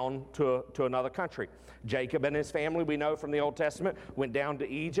going down to another country. Jacob and his family, we know from the Old Testament, went down to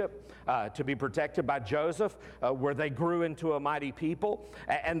Egypt to be protected by Joseph, where they grew into a mighty people.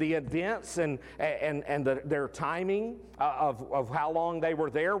 And the events and their timing of how long they were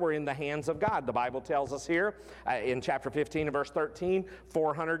there were in the hands of God. The Bible tells us here in chapter 15 and verse 13,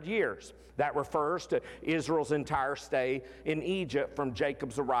 400 years. That refers to Israel's entire stay in Egypt from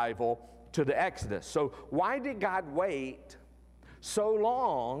Jacob's arrival to the Exodus. So why did God wait so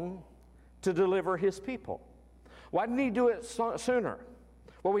long to deliver his people? Why didn't he do it sooner?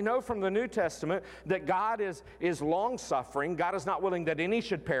 Well, we know from the New Testament that God is long-suffering. God is not willing that any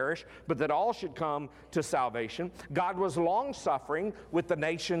should perish, but that all should come to salvation. God was long-suffering with the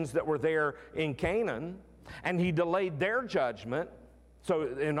nations that were there in Canaan, and he delayed their judgment. So,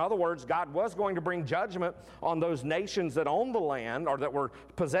 in other words, God was going to bring judgment on those nations that owned the land or that were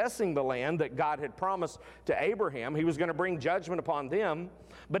possessing the land that God had promised to Abraham. He was going to bring judgment upon them,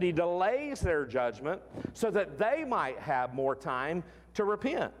 but he delays their judgment so that they might have more time to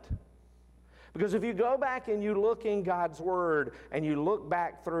repent. Because if you go back and you look in God's Word and you look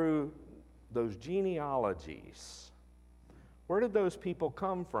back through those genealogies, where did those people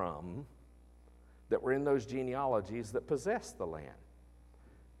come from that were in those genealogies that possessed the land?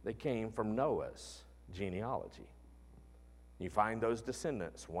 They came from Noah's genealogy. You find those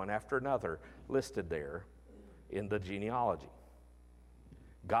descendants, one after another, listed there in the genealogy.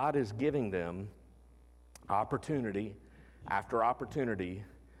 God is giving them opportunity after opportunity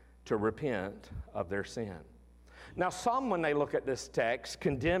to repent of their sin. Now, some, when they look at this text,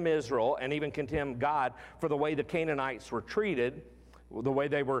 condemn Israel and even condemn God for the way the Canaanites were treated, the way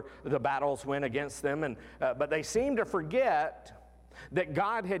the battles went against them, but they seem to forget that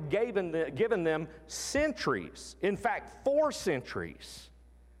God had given them centuries, in fact 4 centuries,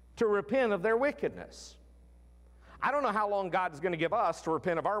 to repent of their wickedness. I don't know how long God's going to give us to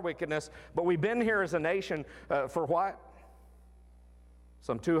repent of our wickedness, but we've been here as a nation for what?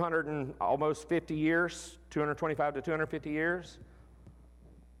 Some 200 and almost 50 years, 225 to 250 years.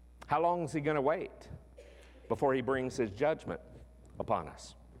 How long is he going to wait before he brings his judgment upon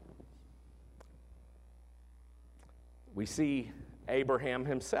us? We see Abraham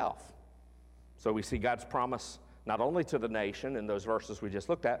himself. So we see God's promise not only to the nation in those verses we just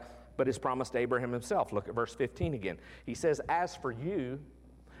looked at, but his promise to Abraham himself. Look at verse 15 again. He says, As for you,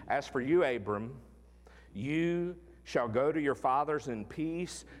 Abram, you shall go to your fathers in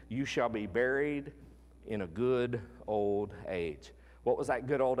peace. You shall be buried in a good old age. What was that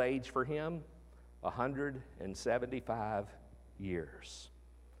good old age for him? 175 years,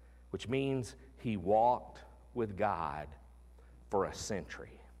 which means he walked with God for a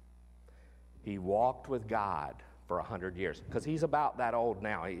century. He walked with God for 100 years, because he's about that old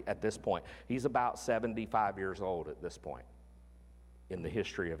now at this point. He's about 75 years old at this point in the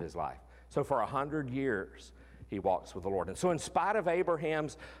history of his life. So for 100 years, he walks with the Lord. And so in spite of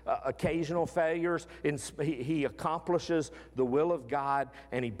Abraham's occasional failures, he accomplishes the will of God,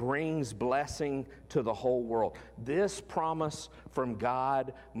 and he brings blessing to the whole world. This promise from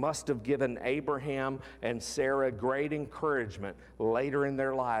God must have given Abraham and Sarah great encouragement later in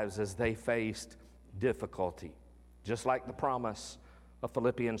their lives as they faced difficulty. Just like the promise of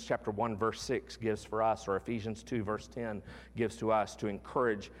Philippians chapter 1 verse 6 gives for us, or Ephesians 2 verse 10 gives to us to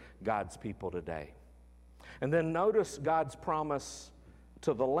encourage God's people today. And then notice God's promise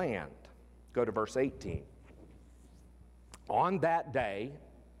to the land. Go to verse 18. On that day,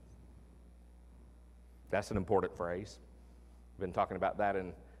 that's an important phrase. We've been talking about that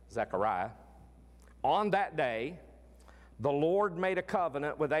in Zechariah. On that day, the Lord made a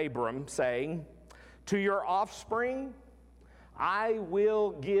covenant with Abram, saying, to your offspring, I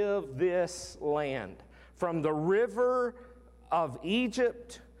will give this land, from the river of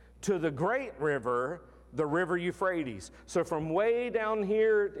Egypt to the great river, the river Euphrates. So from way down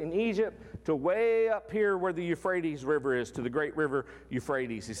here in Egypt to way up here where the Euphrates River is, to the great river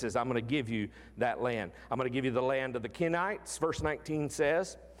Euphrates, he says, I'm going to give you that land. I'm going to give you the land of the Kenites, verse 19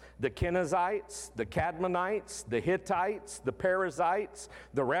 says, the Kenizzites, the Cadmonites, the Hittites, the Perizzites,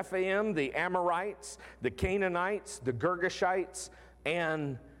 the Rephaim, the Amorites, the Canaanites, the Girgashites,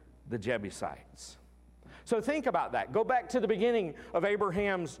 and the Jebusites. So think about that. Go back to the beginning of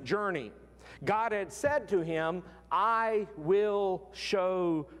Abraham's journey. God had said to him, I will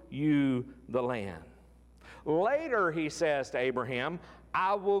show you the land. Later, he says to Abraham,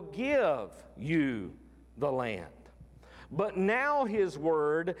 I will give you the land. But now his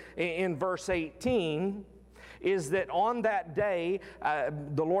word in verse 18 is that on that day,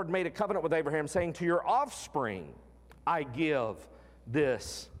 the Lord made a covenant with Abraham, saying, to your offspring I give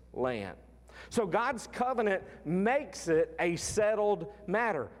this land. So God's covenant makes it a settled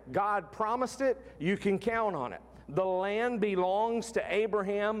matter. God promised it, you can count on it. The land belongs to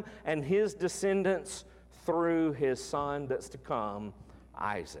Abraham and his descendants through his son that's to come,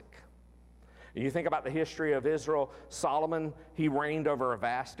 Isaac. You think about the history of Israel. Solomon, he reigned over a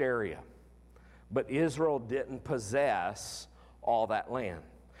vast area. But Israel didn't possess all that land.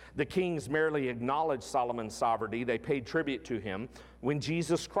 The kings merely acknowledged Solomon's sovereignty. They paid tribute to him. When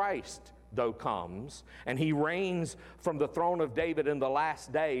Jesus Christ, though, comes and he reigns from the throne of David in the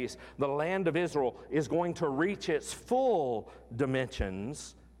last days, the land of Israel is going to reach its full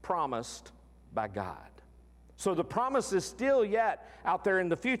dimensions promised by God. So the promise is still yet out there in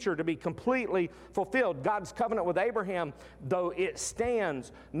the future to be completely fulfilled. God's covenant with Abraham, though it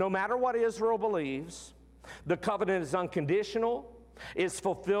stands no matter what Israel believes, the covenant is unconditional. Its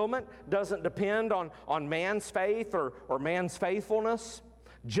fulfillment doesn't depend on man's faith or man's faithfulness.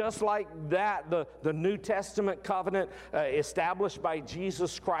 Just like that, the New Testament covenant established by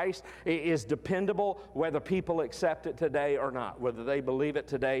Jesus Christ is dependable whether people accept it today or not, whether they believe it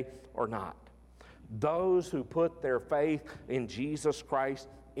today or not. Those who put their faith in Jesus Christ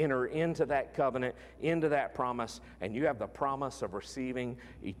enter into that covenant, into that promise, and you have the promise of receiving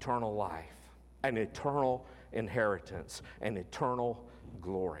eternal life, an eternal inheritance, an eternal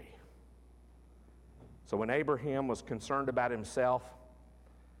glory. So when Abraham was concerned about himself,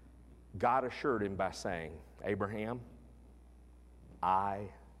 God assured him by saying, Abraham, I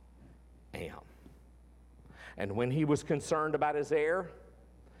am. And when he was concerned about his heir,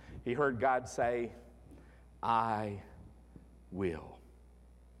 he heard God say, I will.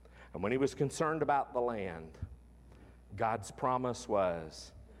 And when he was concerned about the land, God's promise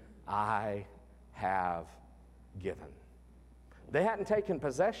was, I have given. They hadn't taken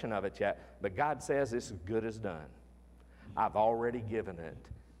possession of it yet, but God says it's as good as done. I've already given it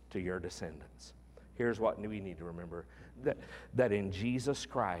to your descendants. Here's what we need to remember, that in Jesus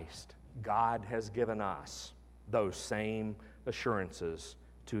Christ, God has given us those same assurances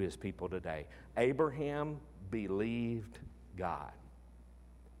to his people today. Abraham believed God.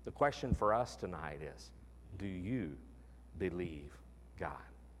 The question for us tonight is, do you believe God?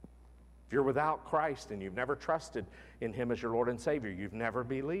 If you're without Christ and you've never trusted in him as your Lord and Savior, you've never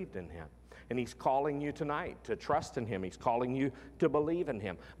believed in him. And he's calling you tonight to trust in him. He's calling you to believe in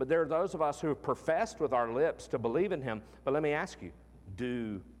him. But there are those of us who have professed with our lips to believe in him. But let me ask you,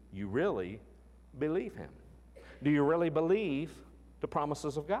 do you really believe him? Do you really believe the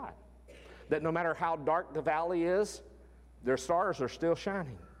promises of God? That no matter how dark the valley is, their stars are still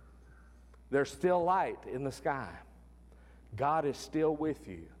shining. There's still light in the sky. God is still with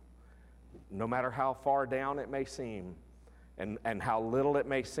you, no matter how far down it may seem and how little it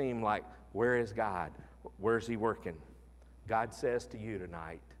may seem like, where is God? Where's he working? God says to you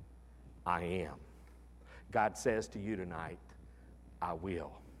tonight, I am. God says to you tonight, I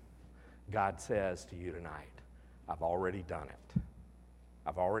will. God says to you tonight, I've already done it.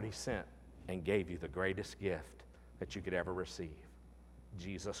 I've already sent and gave you the greatest gift that you could ever receive,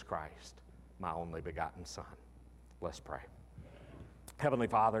 Jesus Christ, my only begotten Son. Let's pray. Heavenly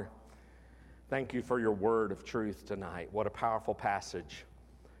Father, thank you for your word of truth tonight. What a powerful passage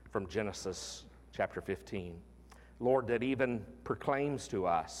from Genesis chapter 15. Lord, that even proclaims to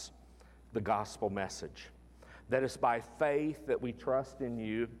us the gospel message, that it's by faith that we trust in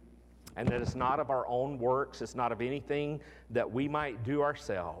you, and that it's not of our own works, it's not of anything that we might do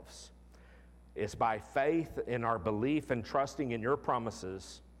ourselves. It's by faith in our belief and trusting in your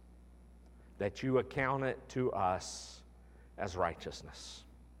promises that you account it to us as righteousness.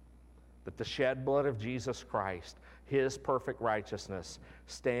 That the shed blood of Jesus Christ, his perfect righteousness,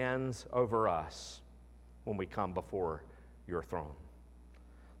 stands over us when we come before your throne.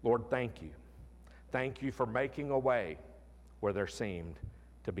 Lord, thank you. Thank you for making a way where there seemed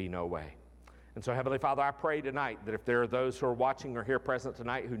to be no way. And so, Heavenly Father, I pray tonight that if there are those who are watching or here present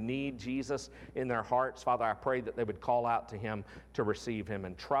tonight who need Jesus in their hearts, Father, I pray that they would call out to him to receive him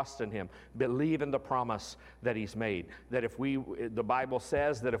and trust in him, believe in the promise that he's made. That if the Bible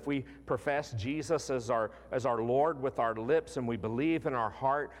says that if we profess Jesus as our Lord with our lips and we believe in our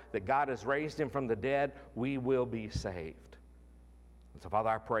heart that God has raised him from the dead, we will be saved. And so, Father,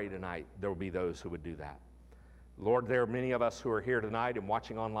 I pray tonight there will be those who would do that. Lord, there are many of us who are here tonight and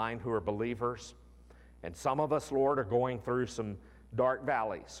watching online who are believers. And some of us, Lord, are going through some dark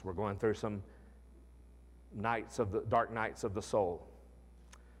valleys. We're going through some dark nights of the soul.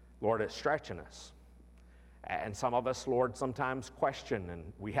 Lord, it's stretching us. And some of us, Lord, sometimes question,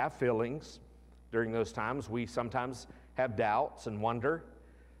 and we have feelings during those times. We sometimes have doubts and wonder.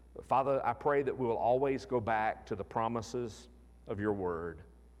 But Father, I pray that we will always go back to the promises of your word,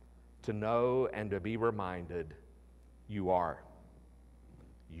 to know and to be reminded you are,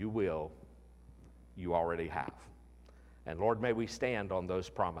 you will, you already have. And Lord, may we stand on those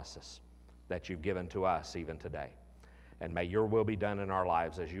promises that you've given to us even today. And may your will be done in our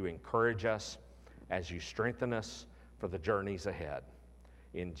lives as you encourage us, as you strengthen us for the journeys ahead.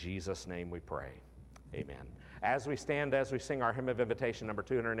 In Jesus' name we pray. Amen. As we stand, as we sing our hymn of invitation, number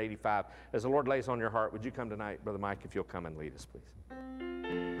 285, as the Lord lays on your heart, would you come tonight, Brother Mike, if you'll come and lead us, please.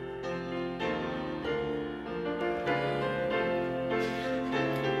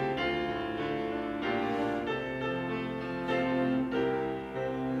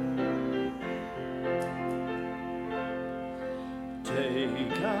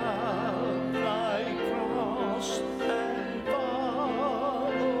 Take out thy cross and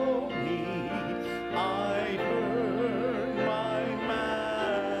follow me. I heard my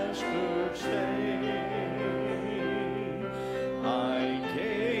Master say, I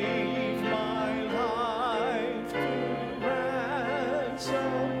gave my life to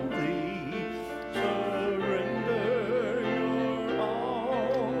ransom thee. Surrender your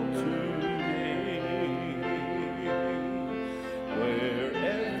all today.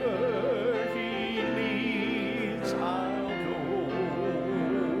 Wherever he leads, I'll go.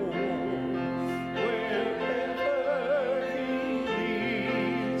 Wherever he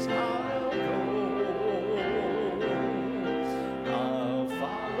leads, I'll go. I'll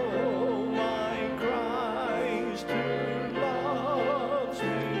follow my Christ who loves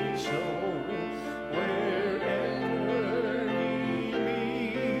me so. Wherever he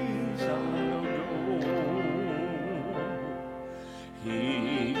leads, I'll go.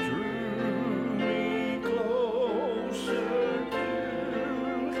 He drew me closer to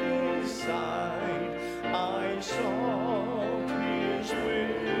his side. I sought his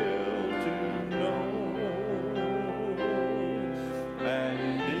will to know,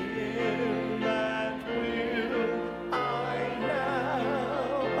 and in that will I now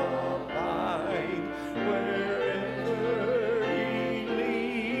abide. Wherever he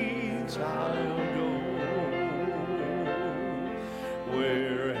leads, I'll go.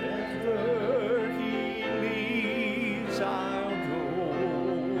 Wherever he leads, I'll go.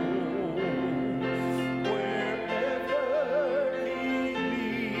 Wherever he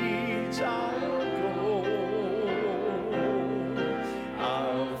leads, I'll go.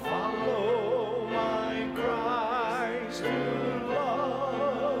 I'll follow my Christ who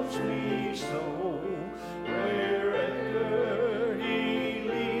loves me so. Wherever he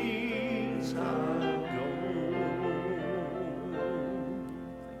leads, I'll go.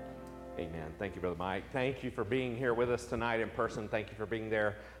 Amen. Thank you, Brother Mike. Thank you for being here with us tonight in person. Thank you for being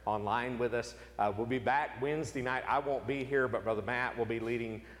there online with us. We'll be back Wednesday night. I won't be here, but Brother Matt will be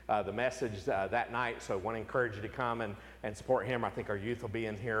leading the message that night. So I want to encourage you to come and support him. I think our youth will be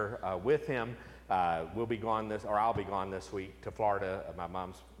in here with him. I'll be gone this week to Florida. My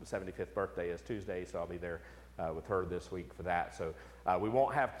mom's 75th birthday is Tuesday, so I'll be there with her this week for that. So we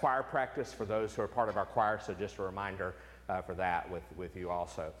won't have choir practice for those who are part of our choir, so just a reminder for that with you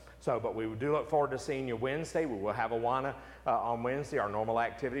also. But we do look forward to seeing you Wednesday. We will have Awana on Wednesday, our normal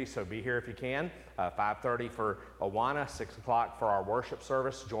activity, so be here if you can. 5:30 for Awana, 6 o'clock for our worship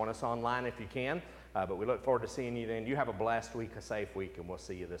service. Join us online if you can. But we look forward to seeing you then. You have a blessed week, a safe week, and we'll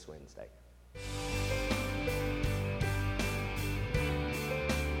see you this Wednesday.